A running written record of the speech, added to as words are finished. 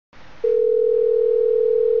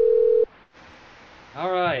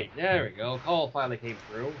Alright, there we go. Call finally came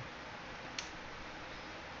through.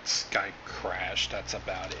 This guy crashed, that's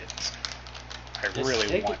about it. I Just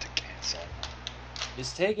really want to cancel.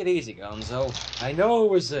 Just take it easy, Gonzo. I know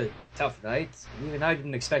it was a tough night. Even I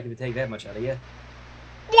didn't expect it to take that much out of you.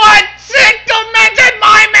 What? Sick demented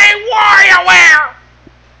my main WarioWare!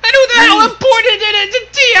 And who the hell imported it into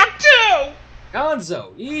TF2?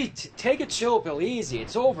 Gonzo, take a chill pill easy.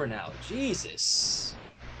 It's over now. Jesus.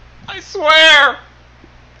 I swear!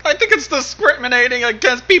 I think it's discriminating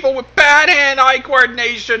against people with bad hand-eye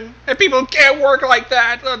coordination and people who can't work like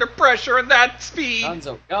that under pressure at that speed.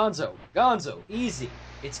 Gonzo, easy.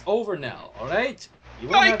 It's over now, alright?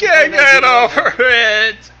 I can't get over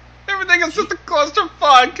it! Everything is just a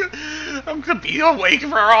clusterfuck. I'm gonna be awake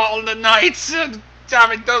for all the nights and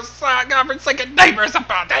having those godforsaken nightmares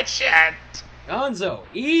about that shit. Gonzo,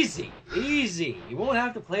 easy. You won't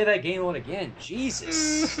have to play that game on again.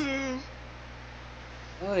 Jesus.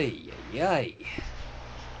 Ay.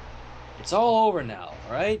 It's all over now,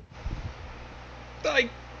 alright?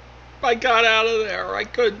 I got out of there. I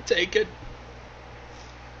couldn't take it.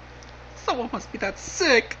 Someone must be that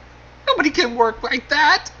sick. Nobody can work like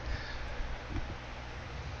that.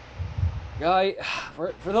 Guy,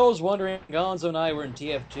 for those wondering, Gonzo and I were in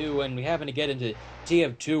TF2, and we happened to get into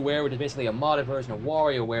TF2Ware, which is basically a modded version of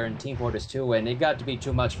WarioWare in Team Fortress 2, and it got to be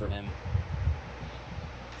too much for him.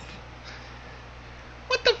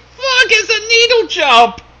 What the fuck is a needle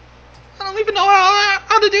jump? I don't even know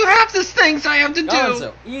how to do half the things I have to do.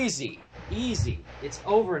 Gonzo, easy. It's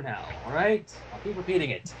over now, alright? I'll keep repeating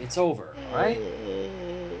it. It's over, alright?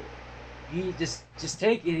 You just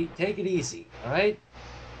take it easy, alright?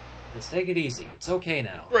 Just take it easy. It's okay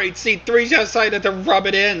now. Right, C3 decided to rub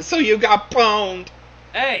it in, so you got boned.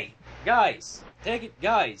 Hey, guys, give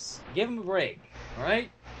him a break, alright?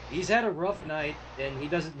 He's had a rough night, and he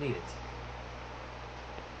doesn't need it.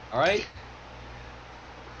 Alright?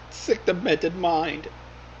 Sick demented mind.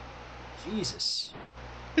 Jesus.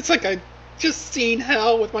 It's like I just seen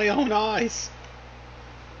hell with my own eyes.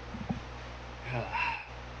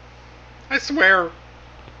 I swear.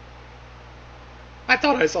 I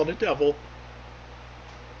thought I saw the devil.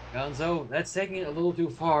 Gonzo, that's taking it a little too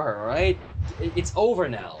far, alright? It's over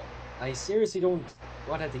now. I seriously don't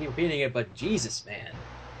want to have to keep repeating it, but Jesus, man.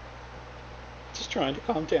 Just trying to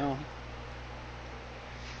calm down.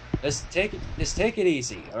 Just take it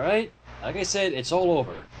easy, alright? Like I said, it's all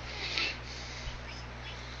over.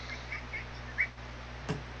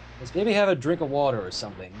 Let's maybe have a drink of water or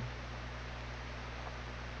something.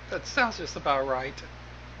 That sounds just about right.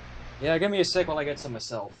 Yeah, give me a sec while I get some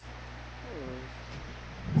myself.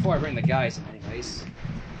 Before I bring the guys in, anyways.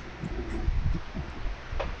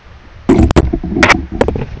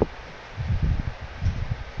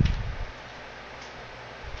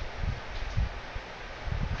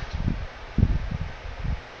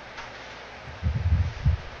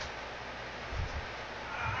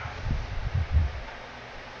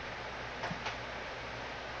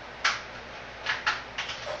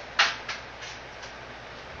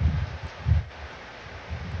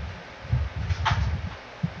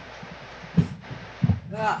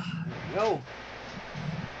 There we go.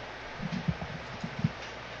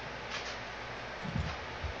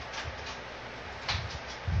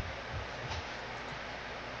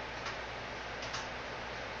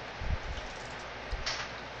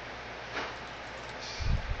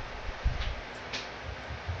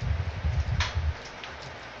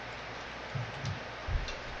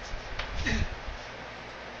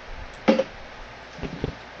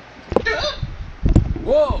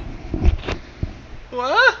 Whoa!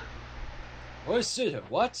 What? What's it?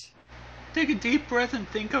 What? Take a deep breath and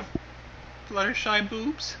think of Fluttershy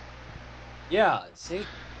boobs. Yeah, see?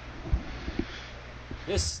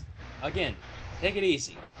 Just, again, take it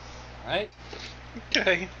easy. Alright?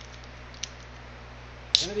 Okay.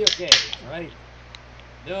 It's gonna be okay, alright?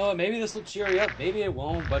 No, maybe this will cheer you up, maybe it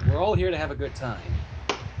won't, but we're all here to have a good time.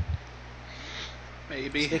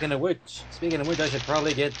 Maybe. Speaking of which, I should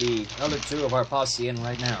probably get the other two of our posse in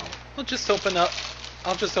right now. I'll just open up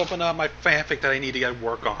my fanfic that I need to get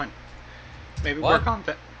work on. Maybe What? work on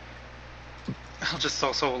that. I'll just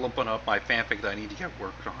also open up my fanfic that I need to get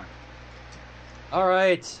worked on.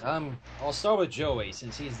 Alright, I'll start with Joey,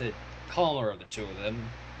 since he's the calmer of the two of them.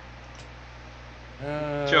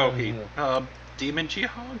 Joey, Demon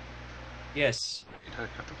Jihad? Yes. Wait, I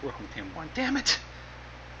got the wrong damn one. Damn it!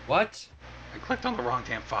 What? I clicked on the wrong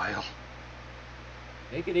damn file.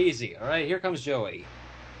 Make it easy, alright? Here comes Joey.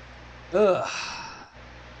 Ugh.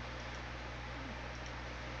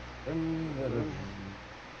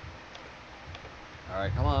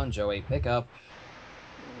 Alright, come on, Joey, pick up.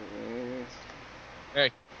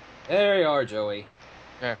 Hey. There you are, Joey.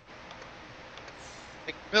 Yeah.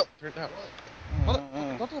 Hey, Bill, turn it down.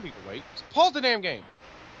 Don't tell me to wait. Just pause the damn game.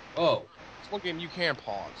 Oh. It's one game you can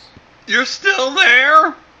pause. You're still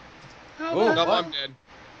there? Oh, No, what? I'm dead.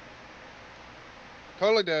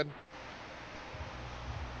 Totally dead.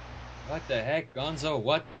 What the heck, Gonzo?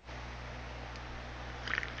 What?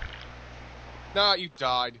 Nah, you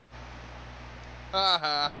died.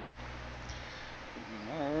 Haha.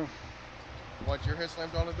 No, What, your head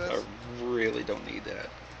slammed onto this? I really don't need that.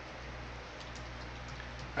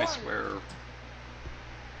 I swear.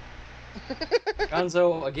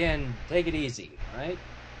 Gonzo, again, take it easy, right?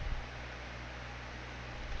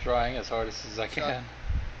 Trying as hard as I can.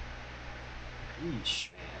 Yeesh,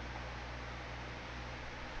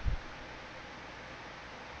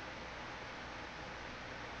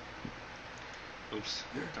 man. Oops,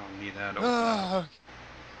 don't need that.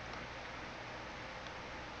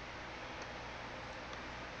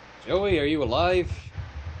 Joey, are you alive?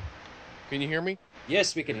 Can you hear me?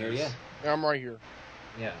 Yes, we can hear you. Yeah, I'm right here.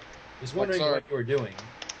 Yeah. Just wondering sorry. what you were doing.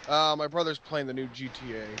 My brother's playing the new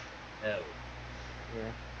GTA. Oh.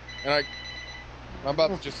 Yeah. And I'm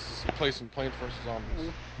about to just play some Plants vs.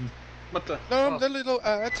 Zombies. What the? No, the little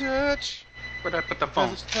touch. Where'd I put the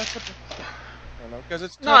phone? I don't know, because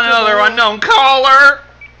it's Not another unknown caller!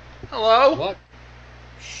 Hello? What?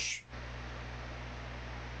 Shh.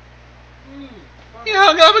 He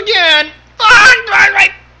hung up again!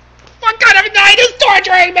 Fuck! What kind of night is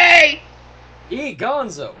torturing me?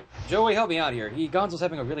 Gonzo! Joey, help me out here. Gonzo's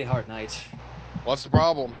having a really hard night. What's the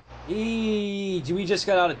problem? We just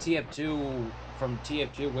got out of TF2 from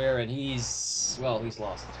TF2Ware, and he's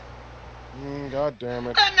lost. God damn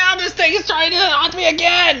it. And now this thing is trying to haunt me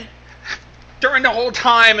again! During the whole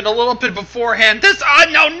time and a little bit beforehand, this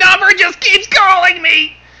unknown number just keeps calling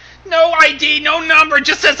me! No ID, no number,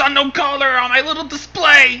 just says unknown caller on my little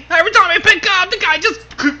display. Every time I pick up, the guy just...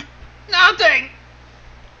 nothing!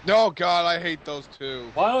 No, God, I hate those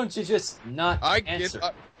too. Why don't you just not answer?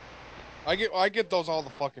 I get those all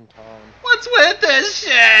the fucking time. What's with this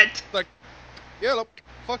shit? Like, yeah, look,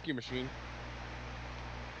 fuck you, machine.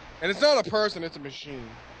 And it's not a person, it's a machine.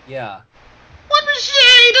 Yeah. What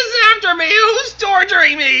machine is after me? Who's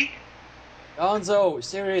torturing me? Gonzo,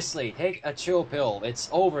 seriously, take a chill pill. It's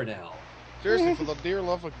over now. Seriously, for the dear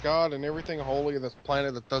love of God and everything holy of this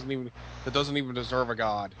planet that doesn't even deserve a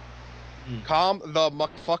God. Calm the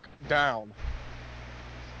fuck down.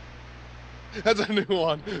 That's a new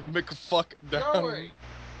one. McFuck down. Joey.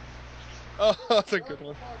 Oh, that's a good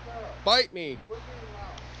one. Bite me.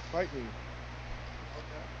 Bite me.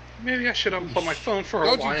 Maybe I should unplug my phone for a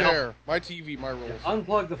Don't while. you dare. My TV, my rules.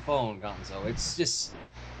 Unplug the phone, Gonzo. It's just...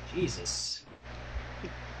 Jesus.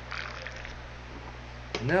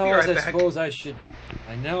 Now, Be right I back. suppose I should...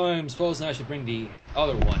 I'm supposing I should bring the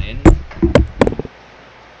other one in.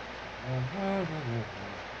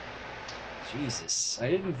 Jesus.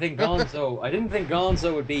 I didn't think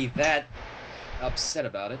Gonzo would be that upset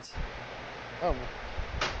about it. Oh.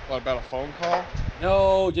 What, about a phone call?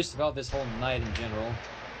 No, just about this whole night in general.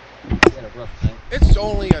 He had a rough night. It's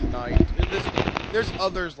only a night. There's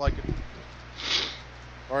others like it.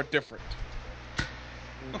 Or different.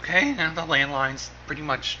 Okay, and the landline's pretty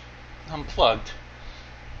much unplugged.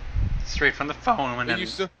 Straight from the phone. And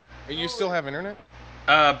you still have internet?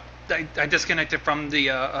 I disconnected from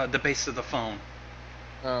the base of the phone.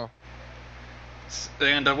 Oh.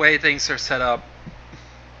 And the way things are set up,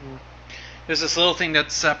 there's this little thing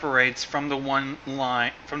that separates from the one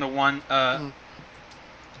line, from the one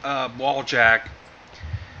wall jack.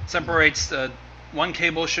 Separates one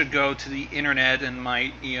cable should go to the internet and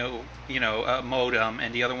my modem,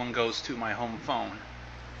 and the other one goes to my home phone.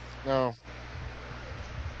 No.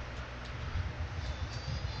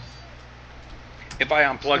 If I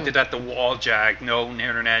unplugged it at the wall jack, no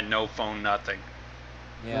internet, no phone, nothing.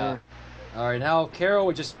 Yeah. Alright, now Carol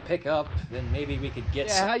would just pick up, then maybe we could get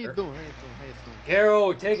Yeah, how you somewhere. doing? How you doing? How you doing?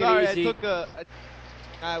 Carol, take Sorry, it easy.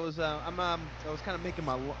 I was kind of making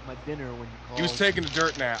my dinner when you called. He was taking a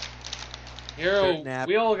dirt nap. Carol, nap.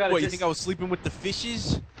 we all gotta What, you just... think I was sleeping with the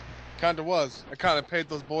fishes? Kinda was. I kinda paid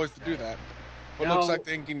those boys to do that. But No. looks like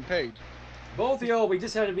they ain't getting paid. Both of y'all, we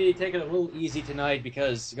just had to be taking it a little easy tonight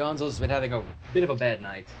because Gonzo's been having a bit of a bad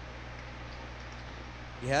night.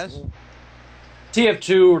 Yes.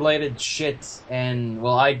 TF2 related shit, and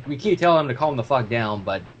well, we keep telling him to calm the fuck down,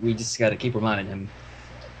 but we just gotta keep reminding him.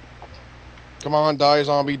 Come on, die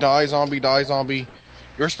zombie, die zombie, die zombie.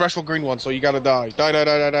 You're a special green one, so you gotta die. Die, die,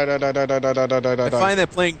 die, die, die, die, die, die, die, die, die, die, I die. find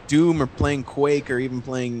that playing Doom or playing Quake or even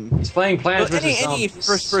playing He's playing Plants vs. any Zombies.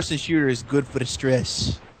 first-person shooter is good for the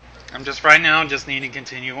stress. I'm just right now just need to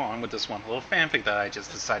continue on with this one little fanfic that I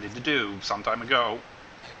just decided to do some time ago.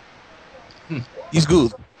 He's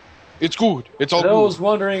good. It's good. It's all For those good.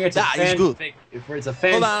 wondering, it's a he's good. fanfic. If it's a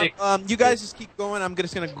Hold fanfic, on. You guys just keep going. I'm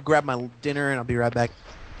just gonna go grab my dinner and I'll be right back.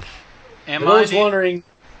 for Am those I wondering,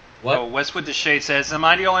 what? Oh, Westwood the Shade says, am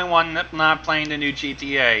I the only one not playing the new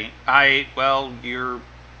GTA? Well, you're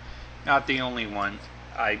not the only one.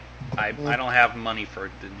 I don't have money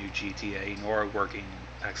for the new GTA, nor working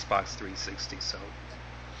Xbox 360, so...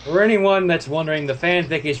 For anyone that's wondering, the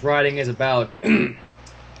fanfic he's writing is about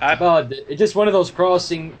it's just one of those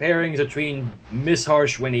crossing pairings between Miss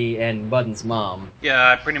Harshwinny and Budden's mom.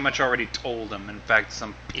 Yeah, I pretty much already told them. In fact,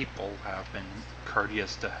 some people have been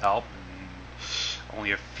courteous to help, and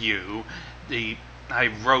only a few. I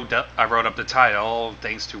wrote up the title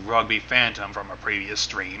thanks to Rugby Phantom from a previous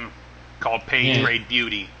stream called Page Grade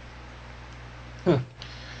Beauty.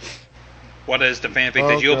 What is the fanfic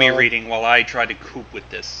that you'll be reading while I try to cope with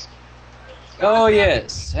this? Oh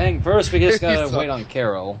yes. Hang first, we just gotta wait on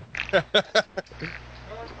Carol.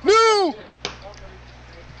 No!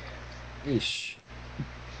 Eesh.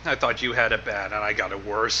 I thought you had it bad, and I got it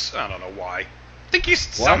worse. I don't know why. I think you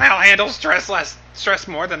somehow handle stress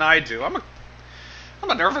more than I do. I'm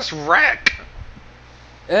a nervous wreck.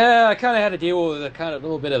 Yeah, I kind of had to deal with a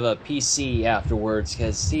little bit of a PC afterwards,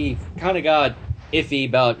 because he kind of got iffy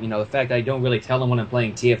about, the fact I don't really tell him when I'm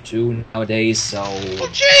playing TF2 nowadays, so... Oh,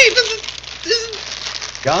 gee!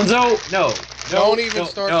 Gonzo, no. Don't even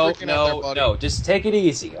start freaking out there, buddy. No, just take it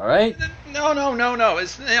easy, alright? No. I'm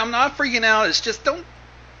not freaking out. It's just don't...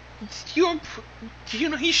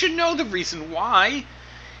 he should know the reason why.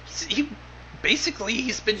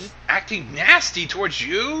 He's been acting nasty towards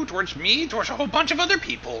you, towards me, towards a whole bunch of other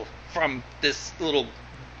people from this little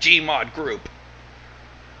Gmod group.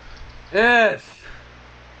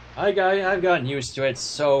 I've gotten used to it,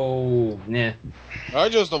 so nah. I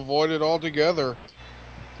just avoid it altogether.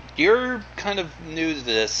 You're kind of new to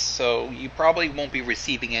this, so you probably won't be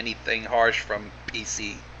receiving anything harsh from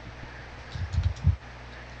PC.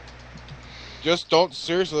 Just don't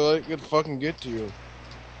seriously let it fucking get to you.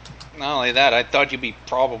 Not only that, I thought you'd be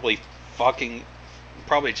probably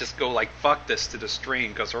just go like fuck this to the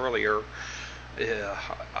stream, because earlier,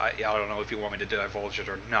 I don't know if you want me to divulge it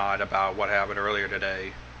or not about what happened earlier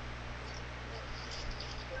today.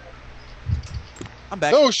 I'm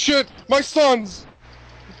back. Oh shit, my sons!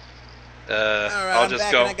 Alright, I'll I'm just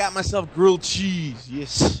back go. and I got myself grilled cheese.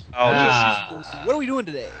 Yes. What are we doing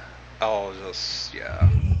today? Yeah.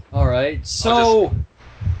 Alright, so...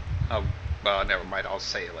 Oh, well, never mind. I'll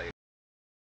say it later.